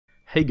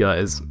Hey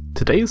guys,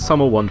 today is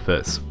Summer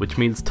Wonfes, which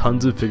means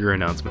tons of figure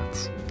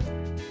announcements.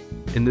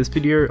 In this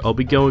video, I'll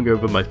be going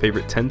over my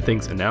favorite 10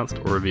 things announced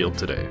or revealed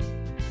today.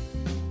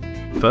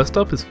 First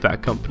up is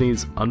Fat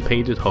Company's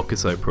unpainted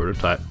Hokusai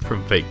prototype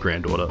from Fate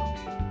Grand Order.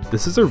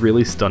 This is a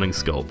really stunning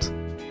sculpt.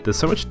 There's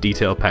so much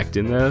detail packed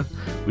in there,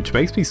 which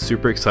makes me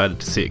super excited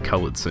to see it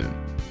coloured soon.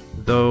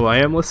 Though I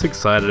am less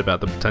excited about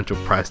the potential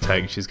price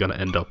tag she's going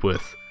to end up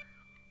with.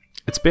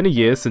 It's been a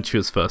year since she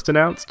was first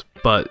announced,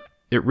 but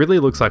it really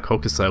looks like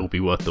Hokusai will be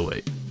worth the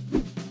wait.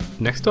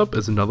 Next up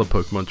is another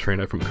Pokemon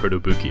trainer from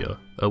Kotobukiya,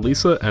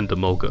 Elisa and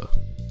Demolga.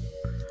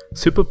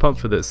 Super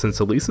pumped for this since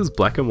Elisa's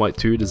Black and White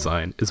 2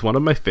 design is one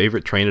of my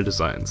favourite trainer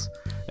designs,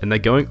 and they're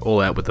going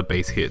all out with the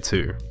base here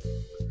too.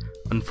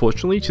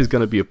 Unfortunately, she's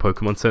going to be a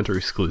Pokemon Center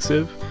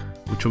exclusive,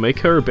 which will make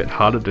her a bit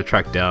harder to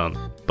track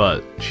down,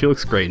 but she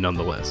looks great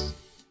nonetheless.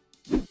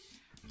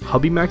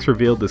 Hobby Max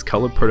revealed this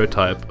coloured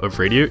prototype of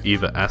Radio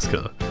Eva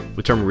Asuka,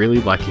 which I'm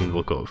really liking the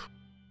look of.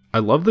 I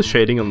love the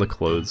shading on the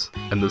clothes,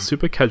 and the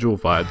super casual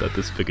vibe that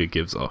this figure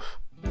gives off.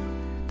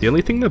 The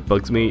only thing that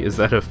bugs me is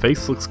that her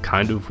face looks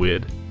kind of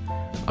weird.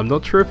 I'm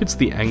not sure if it's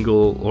the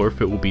angle or if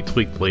it will be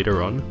tweaked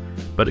later on,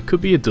 but it could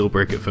be a deal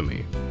breaker for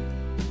me.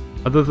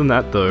 Other than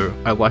that though,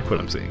 I like what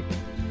I'm seeing.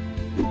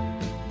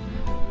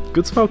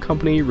 Good Smile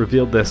Company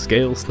revealed their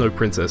scale Snow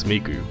Princess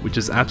Miku, which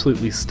is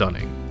absolutely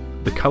stunning.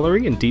 The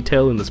colouring and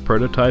detail in this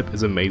prototype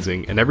is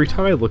amazing, and every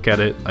time I look at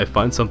it, I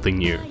find something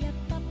new.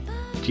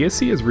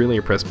 GSC has really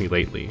impressed me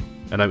lately,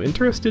 and I'm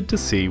interested to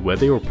see where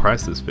they will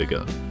price this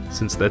figure,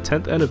 since their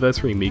 10th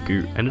anniversary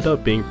Miku ended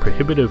up being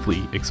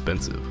prohibitively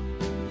expensive.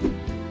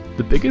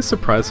 The biggest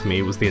surprise for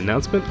me was the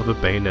announcement of a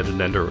bayoneted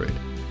Nendoroid.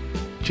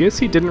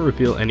 GSC didn't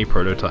reveal any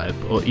prototype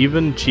or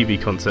even chibi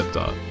concept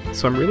art,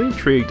 so I'm really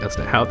intrigued as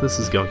to how this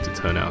is going to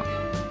turn out.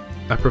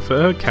 I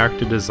prefer her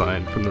character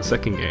design from the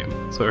second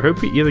game, so I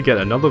hope we either get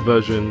another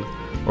version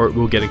or it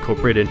will get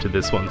incorporated into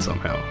this one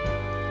somehow.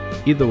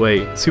 Either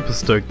way, super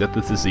stoked that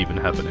this is even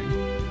happening.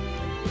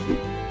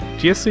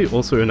 GSC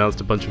also announced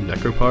a bunch of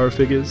Necropyro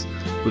figures,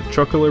 with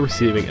Chocola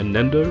receiving a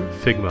Nendo,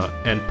 Figma,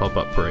 and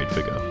Pop-Up Parade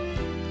figure.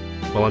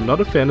 While I'm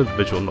not a fan of the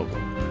visual novel,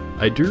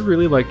 I do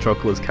really like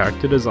Chocola's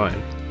character design,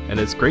 and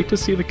it's great to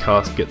see the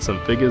cast get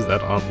some figures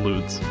that aren't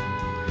lewds.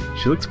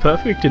 She looks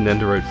perfect in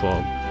Nendoroid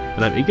form,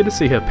 and I'm eager to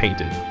see her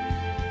painted.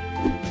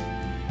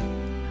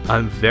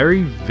 I'm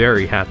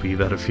very happy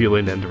that a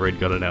Fueling Nendoroid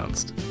got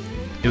announced.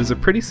 It was a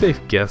pretty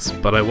safe guess,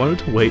 but I wanted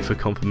to wait for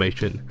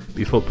confirmation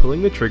before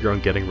pulling the trigger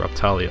on getting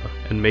Raftalia,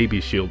 and maybe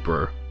Shield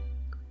Bro.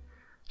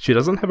 She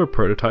doesn't have a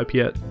prototype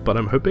yet, but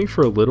I'm hoping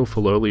for a little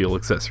Filial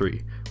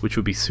accessory, which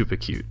would be super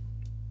cute.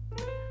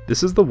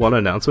 This is the one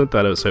announcement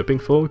that I was hoping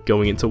for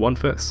going into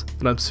Wonfes,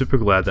 and I'm super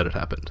glad that it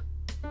happened.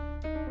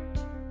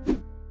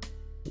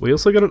 We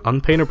also got an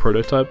unpainted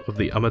prototype of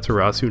the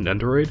Amaterasu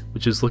Nendoroid,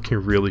 which is looking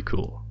really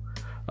cool.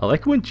 I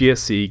like when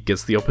GSC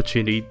gets the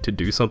opportunity to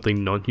do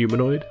something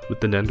non-humanoid with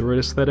the Nendoroid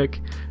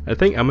aesthetic, and I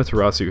think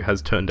Amaterasu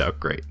has turned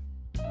out great.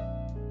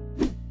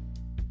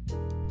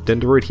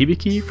 Dendoroid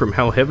Hibiki from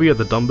How Heavy Are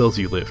the Dumbbells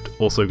You Lift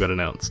also got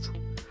announced.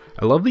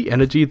 I love the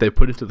energy they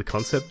put into the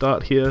concept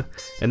art here,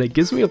 and it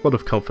gives me a lot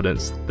of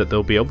confidence that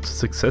they'll be able to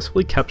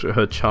successfully capture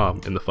her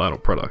charm in the final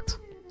product.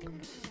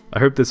 I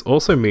hope this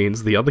also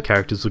means the other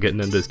characters will get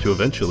Nendos too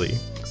eventually,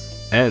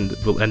 and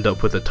we'll end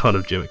up with a ton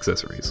of gym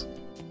accessories.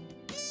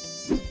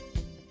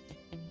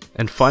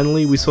 And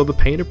finally, we saw the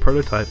painted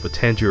prototype for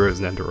Tanjiro's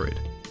Nendoroid.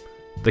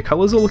 The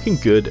colours are looking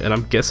good, and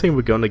I'm guessing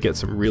we're going to get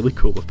some really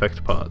cool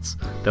effect parts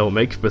that will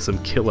make for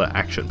some killer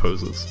action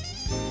poses.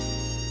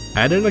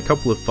 Add in a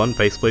couple of fun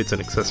faceplates and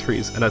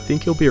accessories, and I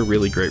think it'll be a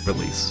really great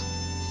release.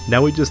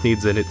 Now we just need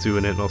Zenitsu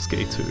and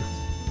Inosuke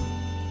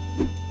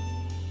too.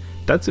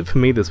 That's it for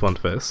me this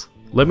Wonfes.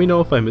 Let me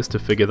know if I missed a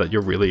figure that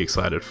you're really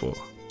excited for.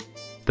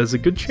 There's a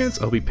good chance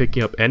I'll be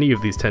picking up any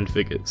of these 10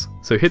 figures,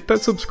 so hit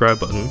that subscribe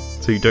button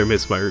so you don't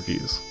miss my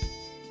reviews.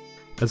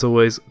 As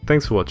always,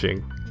 thanks for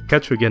watching,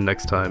 catch you again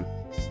next time,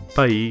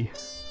 bye!